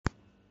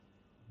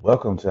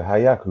Welcome to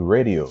Hayaku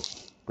Radio,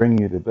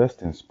 bringing you the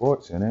best in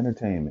sports and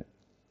entertainment.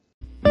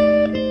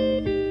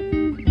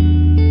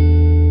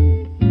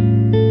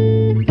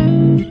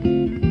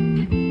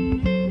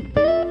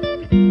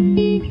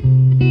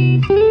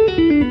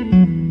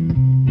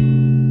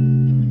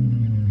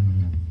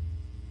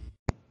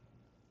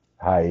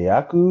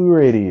 Hayaku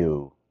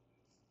Radio.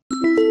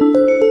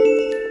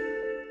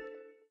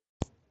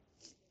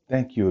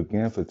 Thank you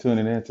again for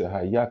tuning in to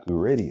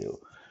Hayaku Radio.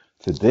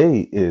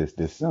 Today is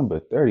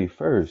December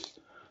 31st,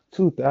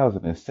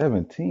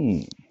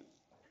 2017,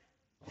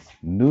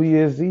 New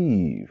Year's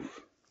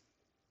Eve,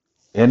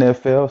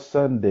 NFL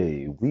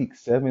Sunday, Week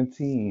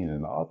 17,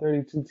 and all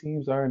 32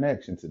 teams are in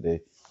action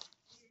today.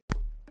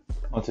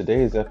 On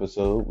today's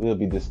episode, we'll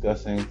be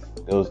discussing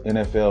those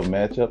NFL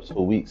matchups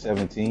for Week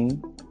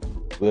 17.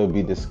 We'll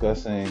be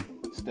discussing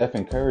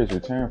Stephen Curry's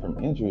return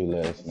from injury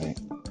last night.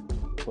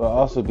 We'll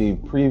also be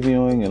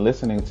previewing and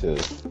listening to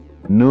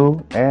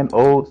new and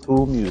old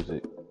school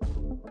music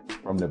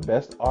from the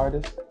best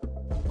artists,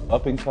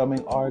 up and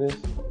coming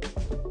artists,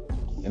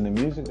 and the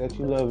music that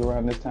you love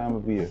around this time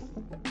of year.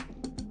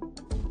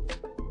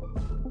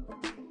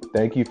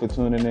 Thank you for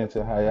tuning in to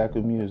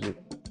Hayaku Music.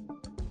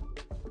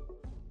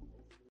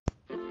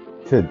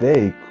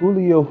 Today,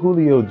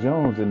 Julio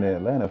Jones and the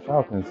Atlanta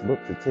Falcons look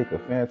to take a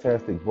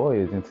fantastic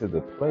voyage into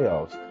the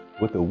playoffs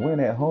with a win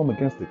at home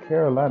against the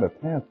Carolina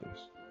Panthers.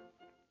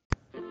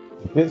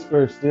 The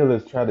Pittsburgh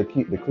Steelers try to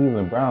keep the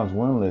Cleveland Browns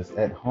winless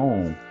at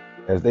home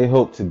as they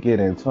hope to get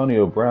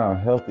Antonio Brown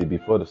healthy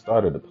before the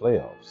start of the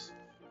playoffs.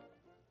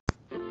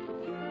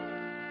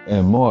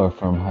 And more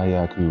from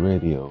Hayaku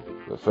Radio.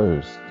 But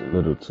first, a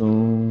little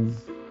tune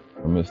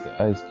from Mr.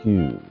 Ice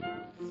Cube.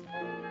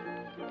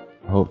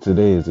 I hope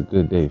today is a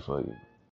good day for you.